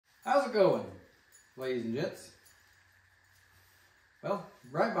How's it going, ladies and gents? Well,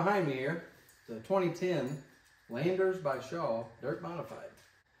 right behind me here, the 2010 Landers by Shaw Dirt Modified.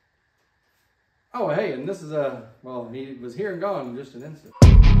 Oh, hey, and this is well, he was here and gone in just an instant.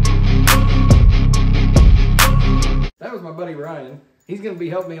 That was my buddy Ryan. He's going to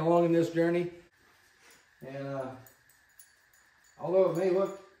be helping me along in this journey. And although it may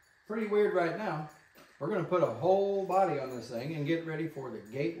look pretty weird right now, we're going to put a whole body on this thing and get ready for the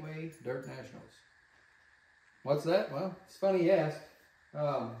Gateway Dirt Nationals. What's that? Well, it's funny you ask.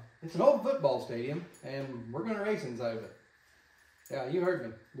 It's an old football stadium, and we're going to race inside of it. Yeah, you heard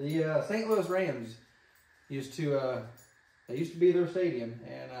me. The St. Louis Rams used to be their stadium,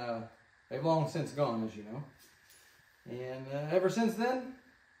 and they've long since gone, as you know. And ever since then,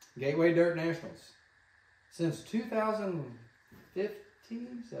 Gateway Dirt Nationals. Since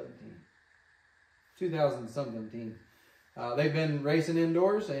 2017. They've been racing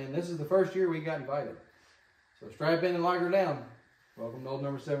indoors, and this is the first year we got invited. So strap in and lock her down. Welcome to Old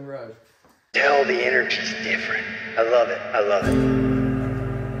Number 7 Garage. Tell the energy's different. I love it. I love it.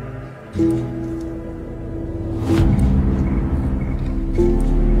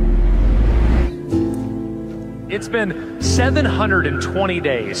 It's been 720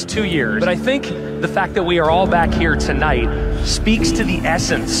 days, 2 years, but I think the fact that we are all back here tonight speaks to the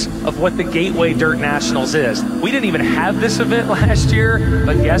essence of what the Gateway Dirt Nationals is. We didn't even have this event last year,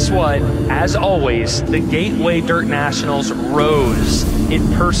 but guess what? As always, the Gateway Dirt Nationals rose. It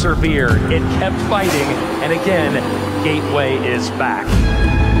persevered. It kept fighting, and again, Gateway is back.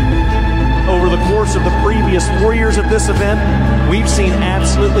 Over the course of the previous 4 years of this event, we've seen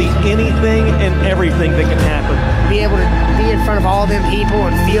absolutely anything and everything that can happen. Be able to be in front of all them people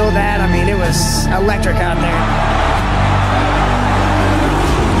and feel that, I mean, it was electric out there.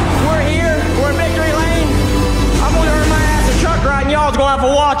 We're here, we're in Victory Lane. I'm gonna earn my ass a truck ride and y'all's gonna have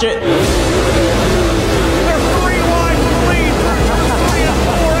to watch it. They're 3 wide from the lead. They're 3 and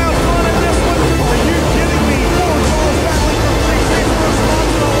 4 out front in this one. Are you kidding me? 4 calls battling for 3 seconds for a spot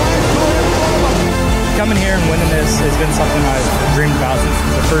to the line. Go ahead and follow them. Coming here and winning this has been something I've dreamed about since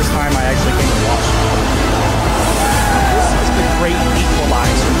the first time I actually came to watch. This is the great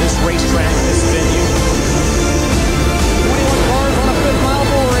equalizer, this racetrack, this venue. 21 cars on a 5-mile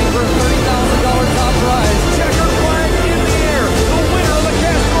bull ring for a $30,000 top prize. Checker flag in the air. The winner of the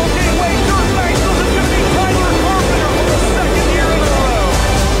Castro Gateway Dirt Nationals is going to be Tyler Carpenter for the 2nd year in a row.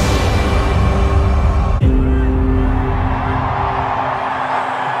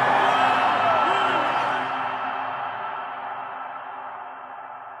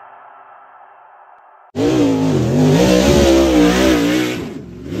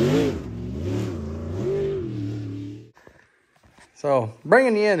 So,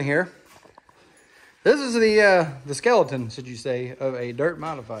 bringing you in here, this is the skeleton, should you say, of a dirt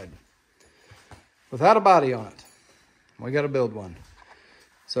modified. Without a body on it. We got to build one.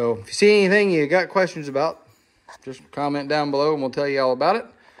 So, if you see anything you got questions about, just comment down below and we'll tell you all about it.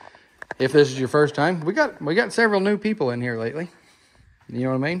 If this is your first time, we got several new people in here lately. You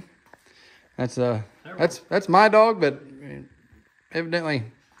know what I mean? That's my dog, but evidently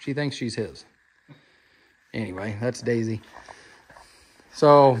she thinks she's his. Anyway, that's Daisy.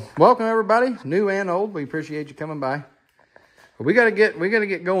 So, welcome everybody, new and old. We appreciate you coming by. But we gotta get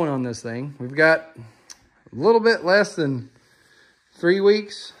going on this thing. We've got a little bit less than 3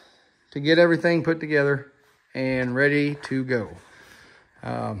 weeks to get everything put together and ready to go.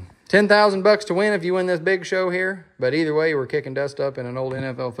 $10,000 to win if you win this big show here. But either way, we're kicking dust up in an old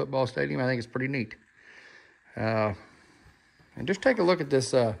NFL football stadium. I think it's pretty neat. And just take a look at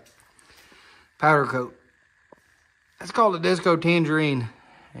this powder coat. It's called a Disco Tangerine,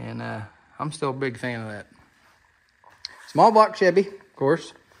 and I'm still a big fan of that. Small block Chevy, of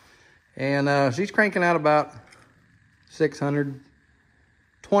course, and she's cranking out about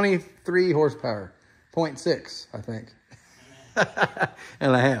 623 horsepower, 0.6, I think,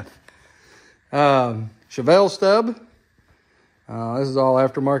 and a half. Chevelle stub. This is all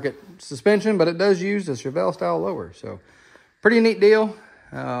aftermarket suspension, but it does use the Chevelle style lower, so pretty neat deal.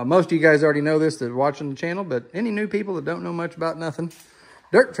 Most of you guys already know this that are watching the channel, but any new people that don't know much about nothing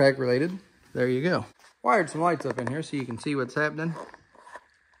dirt track related, there you go. Wired some lights up in here so you can see what's happening.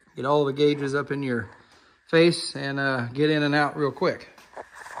 Get all the gauges up in your face and get in and out real quick.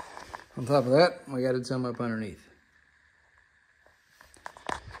 On top of that, we added some up underneath.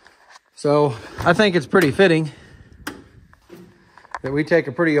 So I think it's pretty fitting that we take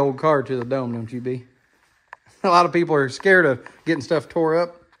a pretty old car to the dome, don't you, B? A lot of people are scared of getting stuff tore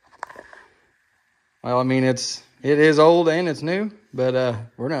up. Well, I mean, it is old and it's new, but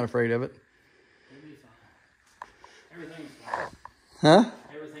we're not afraid of it. It'll be fine. Everything's fine. Huh?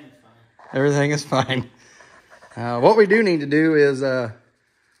 Everything's Everything is fine. What we do need to do is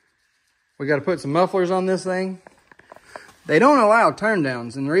we got to put some mufflers on this thing. They don't allow turn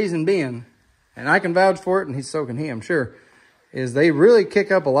downs, and the reason being, and I can vouch for it, and so can he, I'm sure, is they really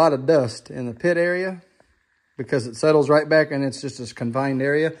kick up a lot of dust in the pit area because it settles right back and it's just this confined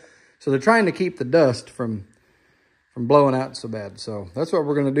area. So they're trying to keep the dust from blowing out so bad. So that's what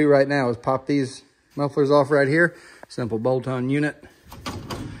we're going to do right now is pop these mufflers off right here. Simple bolt-on unit.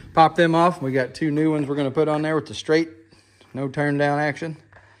 Pop them off. We got 2 new ones we're going to put on there with the straight, no turn down action.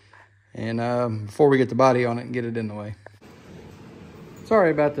 And before we get the body on it and get it in the way.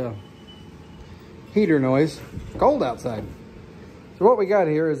 Sorry about the heater noise. It's cold outside. So what we got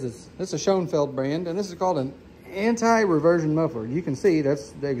here is this is a Schoenfeld brand, and this is called an anti-reversion muffler. You can see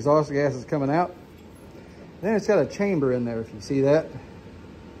that's the exhaust gas is coming out. Then it's got a chamber in there, if you see that.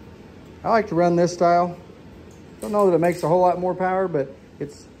 I like to run this style. Don't know that it makes a whole lot more power, but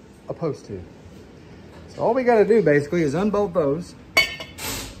it's supposed to. So all we got to do basically is unbolt those.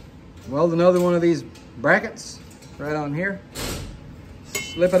 Weld another one of these brackets right on here.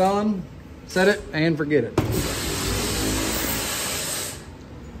 Slip it on, set it, and forget it.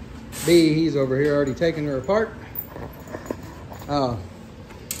 B, he's over here already taking her apart.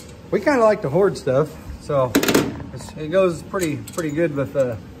 We kind of like to hoard stuff, so it goes pretty good with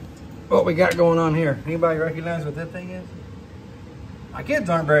what we got going on here. Anybody recognize what that thing is? My kids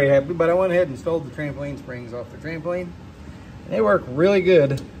aren't very happy, but I went ahead and stole the trampoline springs off the trampoline. They work really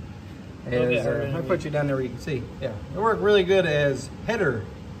good as, I'll put you down there where you can see. Yeah, they work really good as header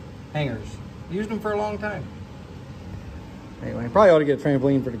hangers. Used them for a long time. Anyway, probably ought to get a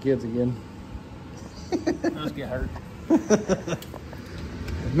trampoline for the kids again. Those get hurt.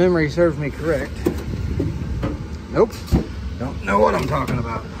 If memory serves me correct. Nope, don't know what I'm talking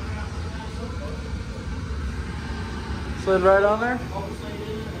about. Slid right on there.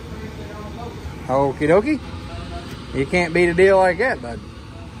 Okie dokie. You can't beat a deal like that, bud.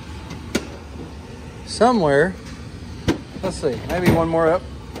 Somewhere, let's see, maybe one more up.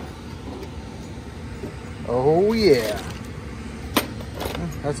 Oh yeah.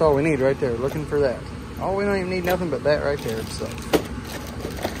 That's all we need right there, looking for that. Oh, we don't even need nothing but that right there. So,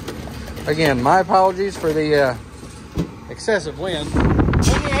 again, my apologies for the excessive wind.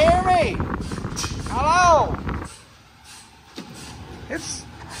 Can you hear me? Hello?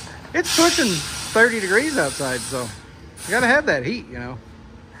 It's pushing 30 degrees outside, so you gotta have that heat, you know.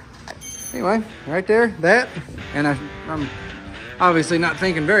 Anyway, right there, that, and I'm obviously not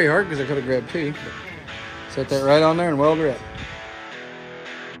thinking very hard because I could have grabbed 2. But set that right on there and weld her up.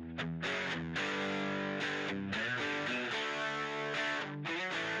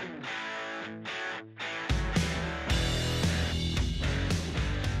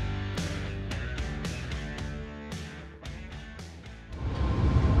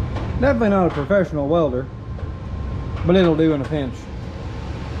 Definitely not a professional welder, but it'll do in a pinch.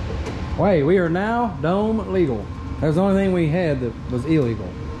 Wait, we are now dome legal. That's the only thing we had that was illegal.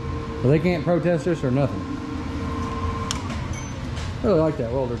 So they can't protest us or nothing. Really like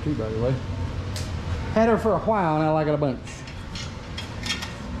that welder too, by the way. Had her for a while and I like it a bunch.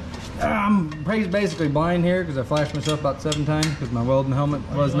 I'm basically blind here because I flashed myself about 7 times because my welding helmet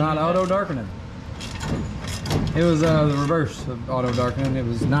was not auto darkening. It was the reverse of auto darkening. It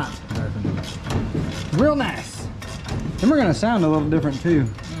was not darkening. Real nice. And we're gonna sound a little different too.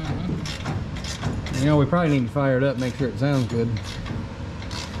 You know, we probably need to fire it up, make sure it sounds good.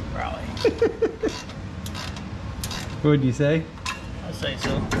 Probably. What'd you say? I say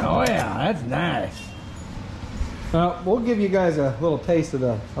so. Oh yeah, that's nice. Well, we'll give you guys a little taste of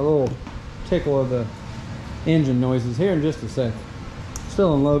a little tickle of the engine noises here in just a sec.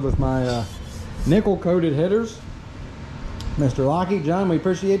 Still in love with my nickel coated headers. Mr. Lockie, John, we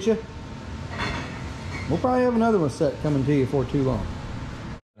appreciate you. We'll probably have another one set coming to you before too long.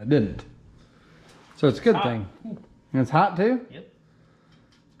 I didn't. So it's a good thing. And it's hot too? Yep.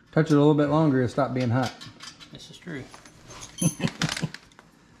 Touch it a little bit longer, it'll stop being hot. This is true.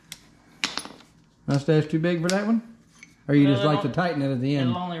 Mustache too big for that one? Or you just like to tighten it at the end?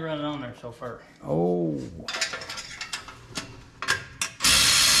 It'll only run it on there so far. Oh.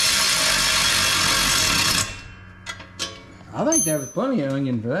 I think that was plenty of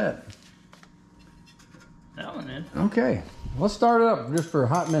onion for that. That one did. Okay, let's start it up just for a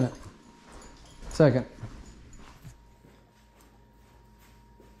hot minute. Second.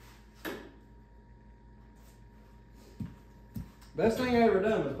 Best thing I ever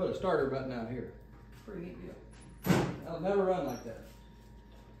done was put a starter button out here. Pretty neat deal. I'll never run like that.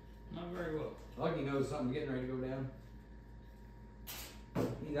 Not very well. Lucky knows something's getting ready to go down.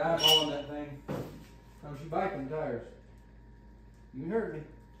 He's eyeballing that thing. Oh, she biting the tires. You heard me.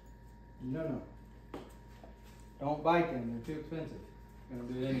 No. Don't bite them, they're too expensive. Gonna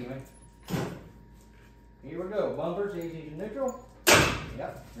do it anyway. Here we go. Bumpers, easy to neutral.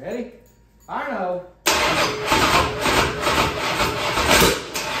 Yep, ready? I know.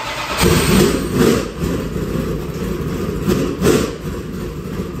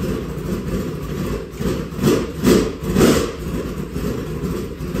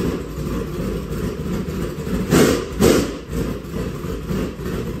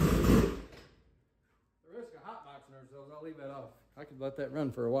 I'll leave that off. I could let that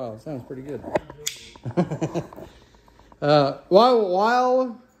run for a while. It sounds pretty good.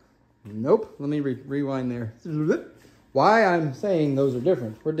 Nope. Let me rewind there. Why I'm saying those are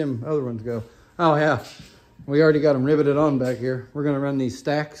different. Where'd them other ones go? Oh, yeah. We already got them riveted on back here. We're going to run these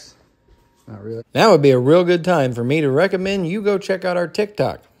stacks. Not really. Now would be a real good time for me to recommend you go check out our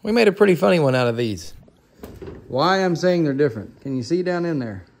TikTok. We made a pretty funny one out of these. Why I'm saying they're different. Can you see down in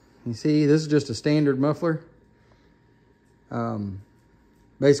there? You see, this is just a standard muffler.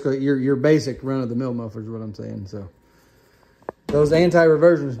 Basically your basic run-of-the-mill muffler is what I'm saying. So those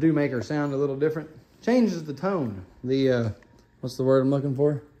anti-reversions do make our sound a little different. Changes the tone. The what's the word I'm looking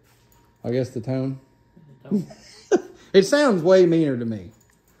for? I guess the tone. It sounds way meaner to me.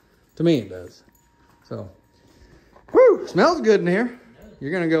 To me it does. So whew, smells good in here.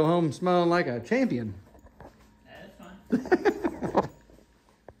 You're gonna go home smelling like a champion. That's fine.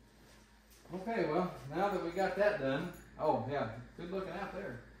 Okay, well, now that we got that done. Oh, yeah. Good looking out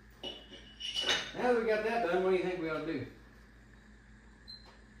there. Now that we got that done, what do you think we ought to do?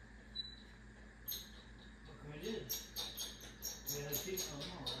 What can we do? We have sheet metal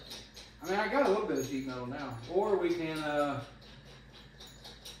now, right? I mean, I got a little bit of sheet metal now. Or we can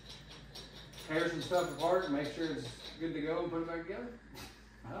tear some stuff apart and make sure it's good to go and put it back together.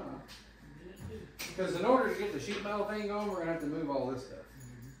 I don't know. Because in order to get the sheet metal thing going, we're going to have to move all this stuff.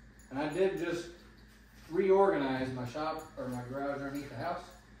 And I did just reorganize my shop or my garage underneath the house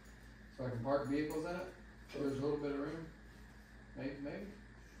so I can park vehicles in it. So there's a little bit of room. Maybe.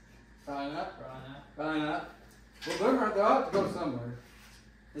 Probably not. Well, they'll have to go somewhere.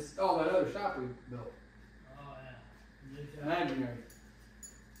 It's all that other shop we built. Oh, yeah. Imaginary.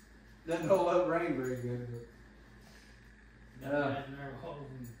 Doesn't hold up rain very good. Imaginary walls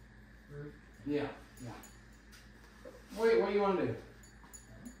and roof. Yeah. Wait, what do you want to do?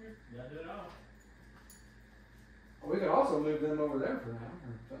 You gotta do it all. Well, we could also move them over there for now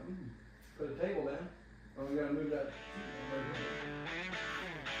or something. Put a table down. Oh, we gotta move that.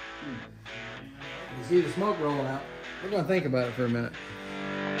 You see the smoke rolling out. We're gonna think about it for a minute.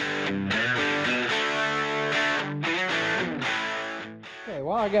 Okay,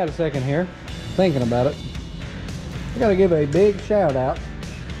 while I got a second here, thinking about it, I gotta give a big shout out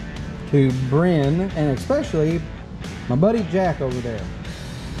to Bryn and especially my buddy Jack over there.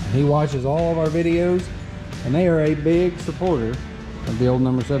 He watches all of our videos and they are a big supporter of the old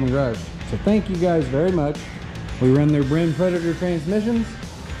number 7 garage. So thank you guys very much. We run their Bryn Predator transmissions.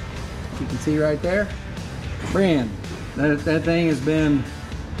 You can see right there. Bryn, that thing has been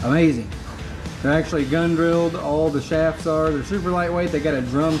amazing. They're actually gun drilled, all the shafts are. They're super lightweight. They got a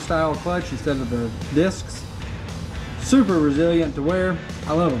drum style clutch instead of the discs. Super resilient to wear.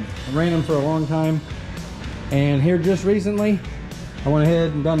 I love them. I ran them for a long time. And here just recently, I went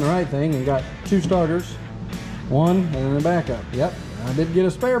ahead and done the right thing and got 2 starters, one and then a backup. Yep, I did get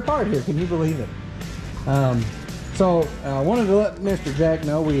a spare part here. Can you believe it? So I wanted to let Mr. Jack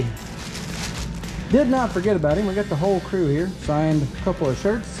know we did not forget about him. We got the whole crew here, signed a couple of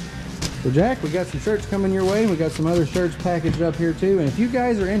shirts. So Jack, we got some shirts coming your way. We got some other shirts packaged up here too. And if you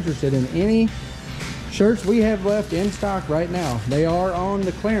guys are interested in any shirts we have left in stock right now, they are on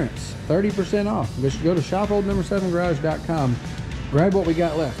the clearance, 30% off. Just go to shopoldnumber7garage.com. Grab what we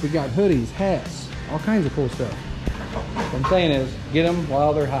got left. We got hoodies, hats, all kinds of cool stuff. What I'm saying is, get them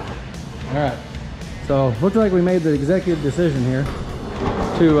while they're hot. All right. So, looks like we made the executive decision here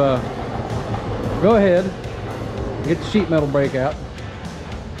to go ahead and get the sheet metal brake out.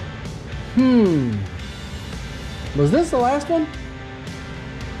 Was this the last one?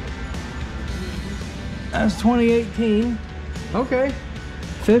 That's 2018. Okay.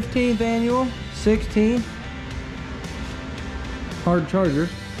 15th annual, 16th. Hard charger.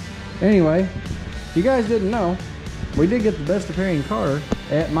 Anyway, if you guys didn't know, we did get the best appearing car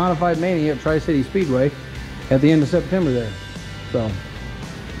at Modified Mania at Tri-City Speedway at the end of September there. So,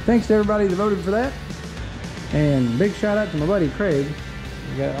 thanks to everybody that voted for that. And big shout out to my buddy Craig.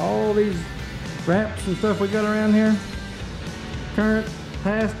 We got all these wraps and stuff we got around here. Current,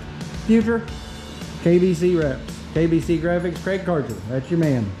 past, future. KBC wraps. KBC Graphics, Craig Carter. That's your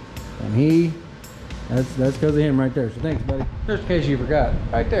man. And he That's because of him right there. So thanks, buddy. Just in case you forgot.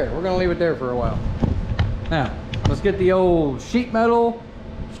 Right there. We're gonna leave it there for a while. Now, let's get the old sheet metal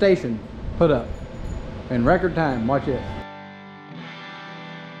station put up in record time. Watch it.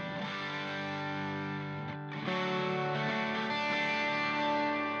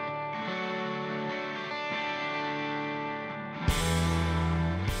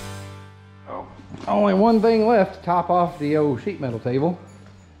 Only one thing left to top off the old sheet metal table.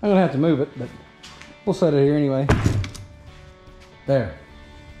 I'm gonna have to move it, but we'll set it here anyway. There.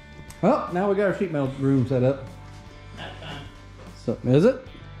 Well, now we got our sheet metal room set up. Nap time. So, is it?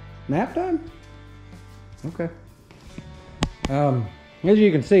 Nap time? Okay. As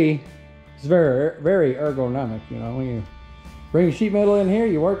you can see, it's very, very ergonomic. You know, when you bring sheet metal in here,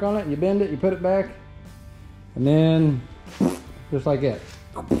 you work on it, you bend it, you put it back, and then just like that.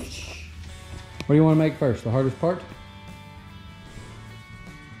 What do you want to make first? The hardest part?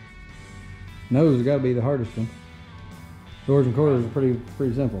 Nose has got to be the hardest one. Doors and quarters are pretty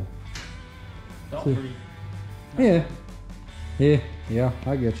simple. Yeah,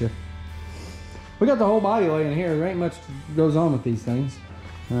 I get you. We got the whole body laying here. There ain't much goes on with these things.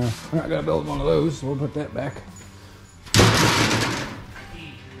 We're not gonna build one of those, so we'll put that back.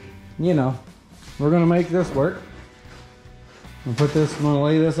 You know, we're gonna make this work. I'm gonna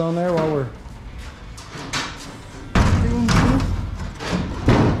lay this on there while we're.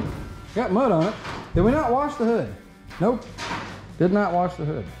 Got mud on it. Did we not wash the hood? Nope. Did not wash the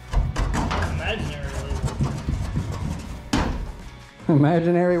hood.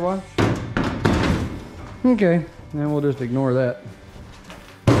 Imaginary wash? Okay, then we'll just ignore that.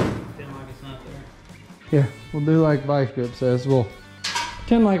 Pretend like it's not there. Yeah, we'll do like Vice Grip says. We'll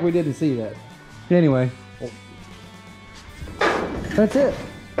pretend like we didn't see that. Anyway, that's it.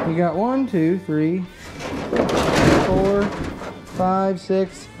 You got 1, 2, 3, 4, 5,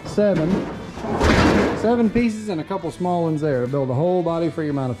 6, 7 pieces and a couple small ones there to build a whole body for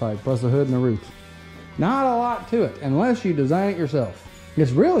your modified, plus a hood and a roof. Not a lot to it unless you design it yourself.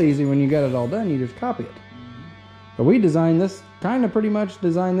 It's real easy when you got it all done. You just copy it. But we designed this, pretty much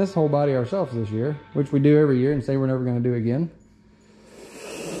designed this whole body ourselves this year, which we do every year and say we're never going to do again.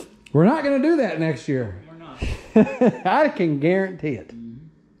 We're not going to do that next year. We're not. I can guarantee it.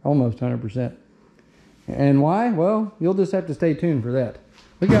 Almost 100%. And why? Well, you'll just have to stay tuned for that.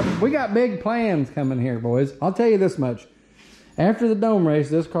 We got big plans coming here, boys. I'll tell you this much. After the dome race,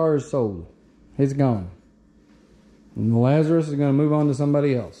 this car is sold. It's gone. And the Lazarus is going to move on to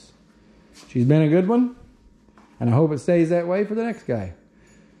somebody else. She's been a good one, and I hope it stays that way for the next guy.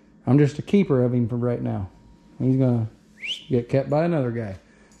 I'm just a keeper of him for right now. He's going to get kept by another guy.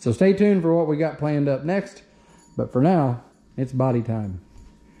 So stay tuned for what we got planned up next. But for now, it's body time.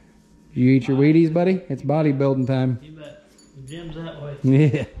 You eat your Wheaties, buddy? It's bodybuilding time. You bet. The gym's that way.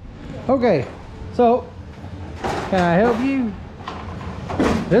 Yeah. Okay, so can I help you?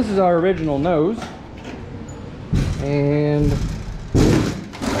 This is our original nose. And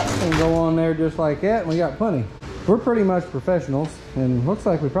can go on there just like that, and we got plenty. We're pretty much professionals, and looks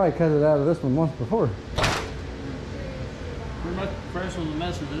like we probably cut it out of this one once before. We're much professional to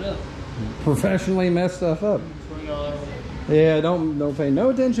messing it up. Professionally mess stuff up. Swing all over. Yeah, don't pay no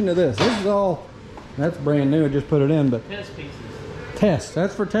attention to this. This is all, that's brand new, I just put it in, but Test pieces. test,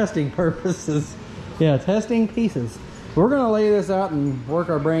 that's for testing purposes. Yeah, testing pieces. We're gonna lay this out and work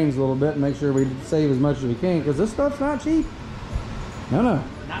our brains a little bit and make sure we save as much as we can, because this stuff's not cheap. No.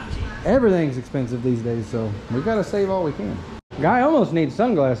 Not cheap. Everything's expensive these days, so we gotta save all we can. Guy almost needs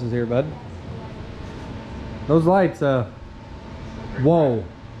sunglasses here, bud. Those lights, whoa.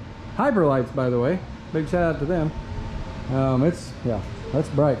 Hyper lights, by the way. Big shout out to them. That's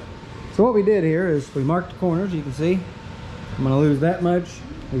bright. So what we did here is we marked the corners, you can see. I'm gonna lose that much.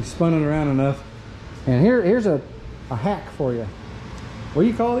 We've spun it around enough. And here's a hack for you. What do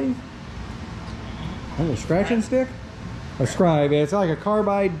you call these? A scratching stick? A scribe, yeah, it's like a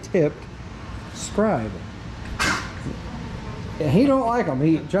carbide tipped scribe. Yeah, he don't like them.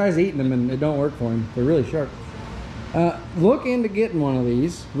 He tries eating them and it don't work for him. They're really sharp. Look into getting one of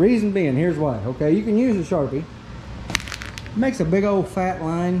these. Reason being, here's why. Okay, you can use a Sharpie. It makes a big old fat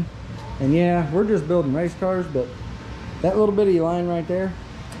line. And yeah, we're just building race cars, but that little bitty line right there,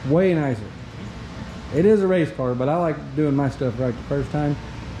 way nicer. It is a race car, but I like doing my stuff right the first time.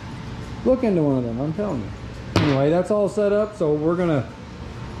 Look into one of them, I'm telling you. Anyway, that's all set up, so we're gonna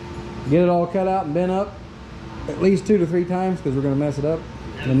get it all cut out and bent up at least 2 to 3 times, because we're gonna mess it up,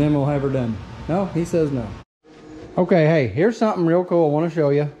 and then we'll have her done. No, he says no. Okay, hey, here's something real cool I want to show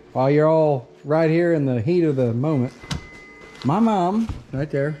you while you're all right here in the heat of the moment. My mom, right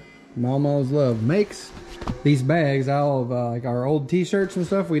there, Mama's Love, makes these bags out of like our old t-shirts and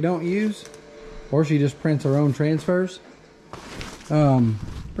stuff we don't use. or she just prints her own transfers.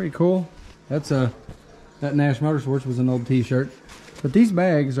 Pretty cool. That's that Nash Motorsports was an old t-shirt. But these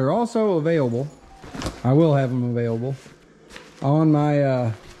bags are also available. I will have them available on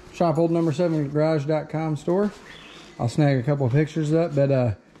my shopoldnumber7garage.com store. I'll snag a couple of pictures up,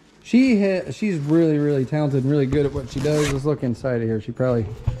 but she's really talented and really good at what she does. Let's look inside of here. She probably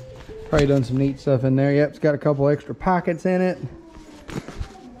done some neat stuff in there. Yep, it's got a couple extra pockets in it.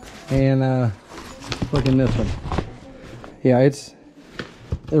 And look in this one. Yeah,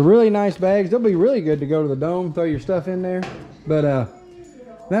 they're really nice bags. They'll be really good to go to the Dome, throw your stuff in there. But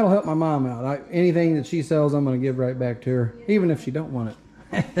that'll help my mom out. Anything that she sells, I'm going to give right back to her, even if she don't want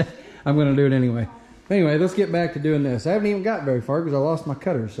it. I'm going to do it anyway. Anyway, let's get back to doing this. I haven't even got very far because I lost my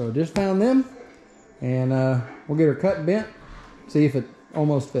cutters. So I just found them, and we'll get her cut and bent, see if it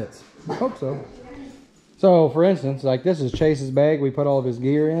almost fits. Hope so. So, for instance, like this is Chase's bag. We put all of his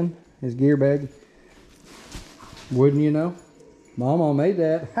gear in, his gear bag. Wouldn't you know? Mama made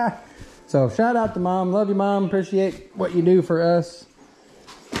that. So, shout out to Mom. Love you, Mom. Appreciate what you do for us.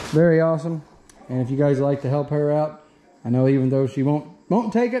 Very awesome. And if you guys like to help her out, I know even though she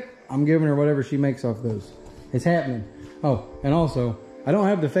won't take it, I'm giving her whatever she makes off those. It's happening. Oh, and also, I don't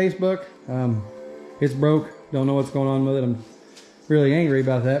have the Facebook. It's broke. Don't know what's going on with it. I'm really angry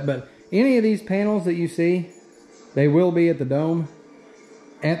about that. But any of these panels that you see, they will be at the Dome,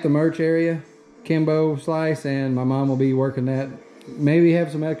 at the merch area. Kimbo, Slice, and my mom will be working that. Maybe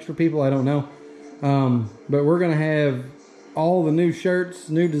have some extra people, I don't know. But we're going to have all the new shirts,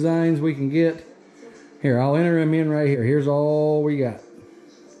 new designs we can get. Here, I'll enter them in right here. Here's all we got.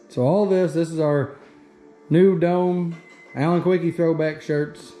 So all this is our new Dome Alan Quickie throwback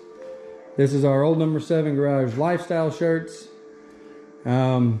shirts. This is our old number 7 garage lifestyle shirts.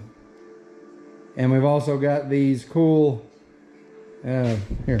 And we've also got these cool, right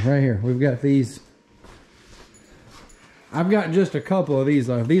here. We've got these. I've got just a couple of these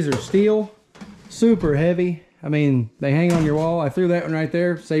left. These are steel, super heavy. I mean, they hang on your wall. I threw that one right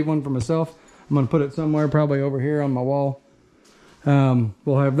there, save one for myself. I'm gonna put it somewhere, probably over here on my wall.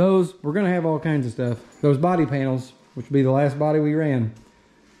 We'll have those. We're gonna have all kinds of stuff. Those body panels, which will be the last body we ran,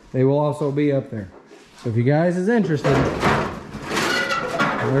 they will also be up there. So if you guys is interested,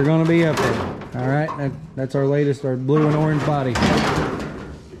 they're gonna be up there. All right, that's our latest, our blue and orange body.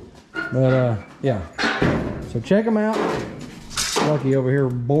 But yeah, so check them out. Lucky over here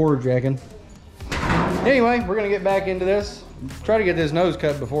board jacking. Anyway, we're gonna get back into this. Try to get this nose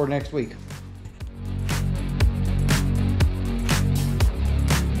cut before next week.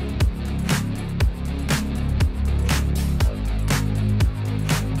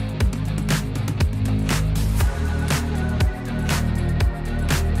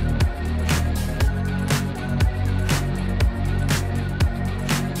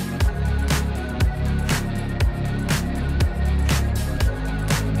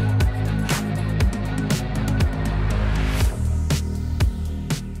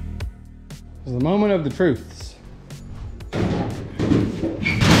 The moment of the truths.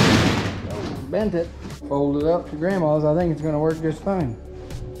 Bent it, folded it up to grandma's. I think it's going to work just fine.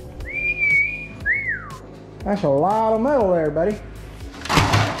 That's a lot of metal there, buddy.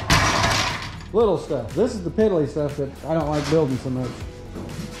 Little stuff. This is the piddly stuff that I don't like building so much.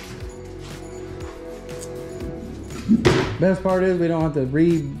 Best part is we don't have to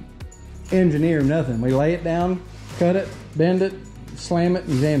re-engineer nothing. We lay it down, cut it, bend it, slam it,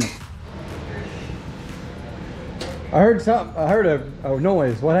 and jam it. I heard something. I heard a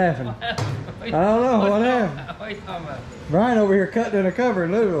noise. What happened? I don't know. What happened? What are you talking about? Brian over here cutting in a cover,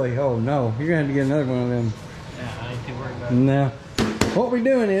 literally. Oh no, you're gonna have to get another one of them. Yeah, I ain't too worried about it. No. What we're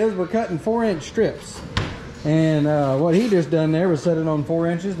doing is we're cutting 4-inch strips, and what he just done there was set it on 4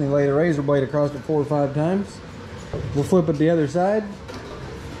 inches, and he laid a razor blade across it 4 or 5 times. We'll flip it the other side,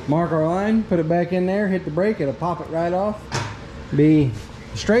 mark our line, put it back in there, hit the brake, it'll pop it right off. Be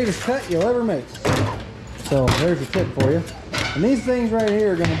the straightest cut you'll ever make. So there's a tip for you. And these things right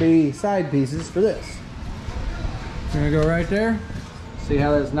here are going to be side pieces for this. I'm going to go right there. See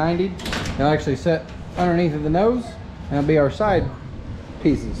how that's 90'd? They'll actually set underneath of the nose, and it'll be our side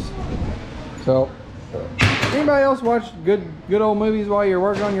pieces. So, anybody else watch good old movies while you're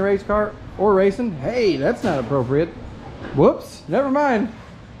working on your race car or racing? Hey, that's not appropriate. Whoops, never mind.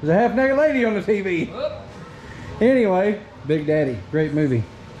 There's a half-naked lady on the TV. Whoop. Anyway, Big Daddy, great movie.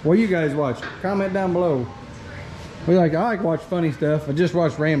 What you guys watch? Comment down below. I like to watch funny stuff. I just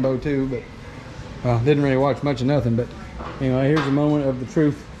watched Rambo too, but well, didn't really watch much of nothing. But anyway, here's a moment of the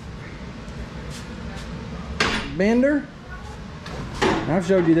truth. Bender. I've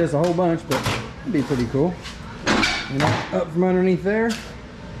showed you this a whole bunch, but it'd be pretty cool. You know, up from underneath there,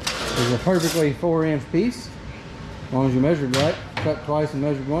 is a perfectly 4-inch piece, as long as you measured right. Cut twice and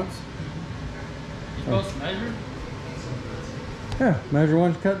measured once. You're supposed to measure? Yeah, measure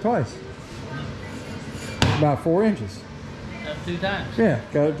once, cut twice. About 4 inches. That's 2 times. Yeah,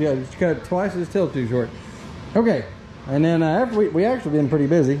 just cut it twice, it's still too short. Okay, and then after we actually been pretty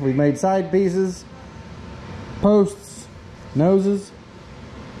busy. We've made side pieces, posts, noses.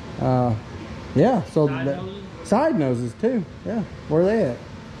 Yeah, so side noses too. Yeah, where are they at?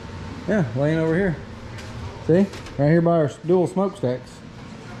 Yeah, laying over here. See, right here by our dual smokestacks.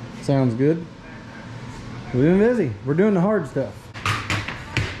 Sounds good. We've been busy. We're doing the hard stuff.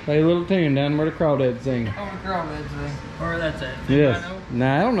 Play a little tune down where the crawdads sing. Oh, the crawdads sing. Where that's at? Yes.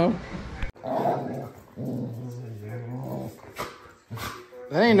 Nah, I don't know.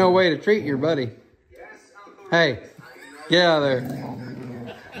 That ain't no way to treat your buddy. Hey, get out of there.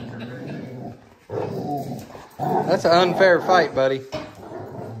 That's an unfair fight, buddy.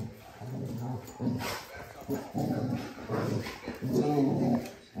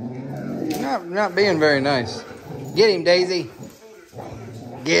 Not being very nice. Get him, Daisy.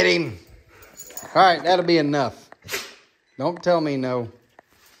 Get him. All right, that'll be enough. Don't tell me no.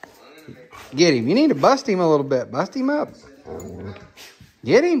 Get him. You need to bust him a little bit. Bust him up.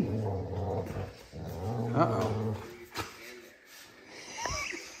 Get him. Uh-oh.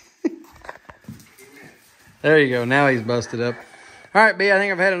 There you go. Now he's busted up. All right, B, I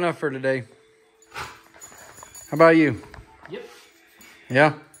think I've had enough for today. How about you? Yep.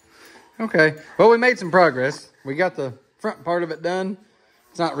 Yeah? Okay. Well, we made some progress. We got the front part of it done.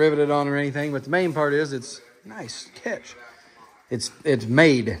 It's not riveted on or anything, but the main part is it's nice catch. It's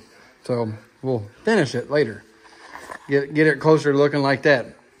made. So we'll finish it later. Get it closer to looking like that.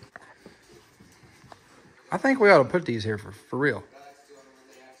 I think we ought to put these here for real.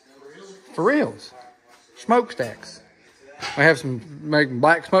 For reals. Smokestacks. We have some making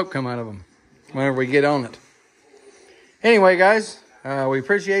black smoke come out of them whenever we get on it. Anyway, guys, we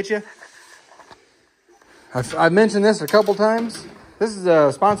appreciate you. I've mentioned this a couple times. This is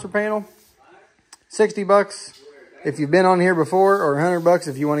a sponsor panel. $60 if you've been on here before, or $100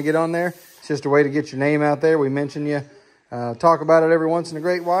 if you want to get on there. It's just a way to get your name out there. We mention you, talk about it every once in a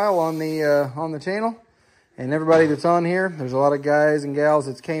great while on the channel. And everybody that's on here, there's a lot of guys and gals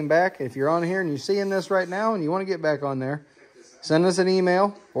that's came back. If you're on here and you're seeing this right now and you want to get back on there, send us an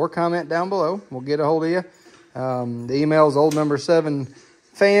email or comment down below. We'll get a hold of you. The email is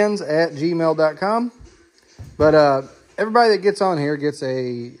oldnumber7fans@gmail.com. But everybody that gets on here gets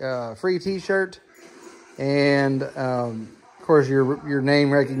a free t-shirt and, of course, your name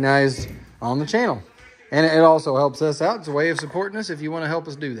recognized on the channel. And it also helps us out. It's a way of supporting us if you want to help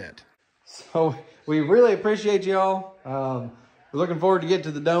us do that. So we really appreciate y'all. We're looking forward to get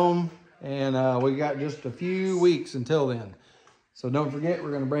to the Dome, and we got just a few weeks until then. So don't forget,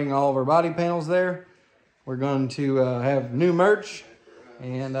 we're going to bring all of our body panels there. We're going to have new merch,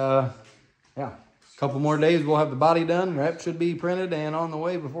 and yeah, a couple more days we'll have the body done. Wrap should be printed and on the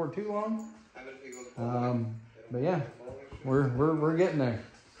way before too long. But yeah, we're getting there.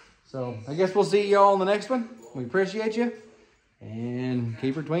 So I guess we'll see y'all in the next one. We appreciate you. And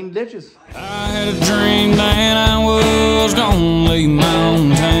keep her between the ditches. I had a dream that I was gonna leave my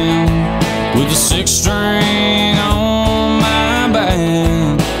hometown with a 6-string on my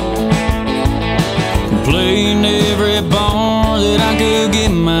back, playing every bar that I could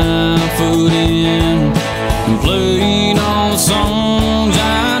get my foot in, and playing all the songs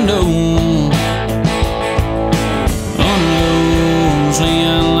I know. Under those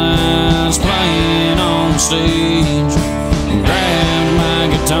neon lights playing on stage,